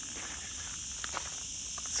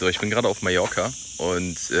So, ich bin gerade auf Mallorca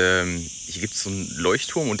und hier gibt es so einen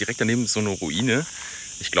Leuchtturm und direkt daneben ist so eine Ruine.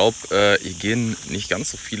 Ich glaube, hier gehen nicht ganz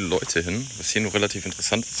so viele Leute hin. Was hier nur relativ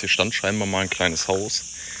interessant ist, hier stand scheinbar mal ein kleines Haus.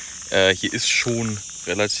 Hier ist schon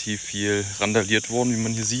relativ viel randaliert worden, wie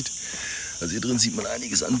man hier sieht. Also hier drin sieht man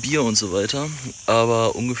einiges an Bier und so weiter.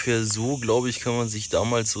 Aber ungefähr so, glaube ich, kann man sich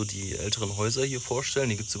damals so die älteren Häuser hier vorstellen.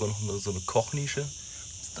 Hier gibt es sogar noch so eine Kochnische.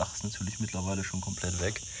 Das Dach ist natürlich mittlerweile schon komplett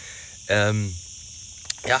weg.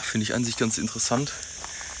 Ja, finde ich an sich ganz interessant,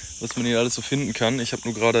 was man hier alles so finden kann. Ich habe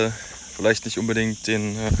nur gerade vielleicht nicht unbedingt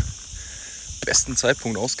den besten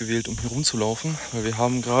Zeitpunkt ausgewählt, um hier rumzulaufen, weil wir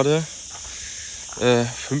haben gerade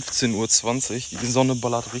 15:20 Uhr. Die Sonne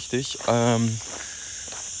ballert richtig. Aber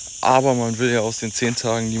man will ja aus den 10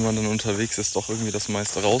 Tagen, die man dann unterwegs ist, doch irgendwie das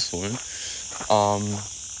meiste rausholen.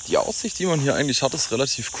 Die Aussicht, die man hier eigentlich hat, ist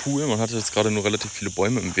relativ cool. Man hat jetzt gerade nur relativ viele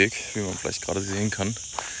Bäume im Weg, wie man vielleicht gerade sehen kann.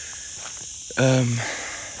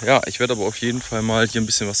 Ja, ich werde aber auf jeden Fall mal hier ein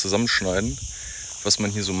bisschen was zusammenschneiden, was man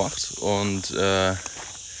hier so macht. Und ja,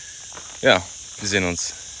 wir sehen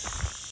uns.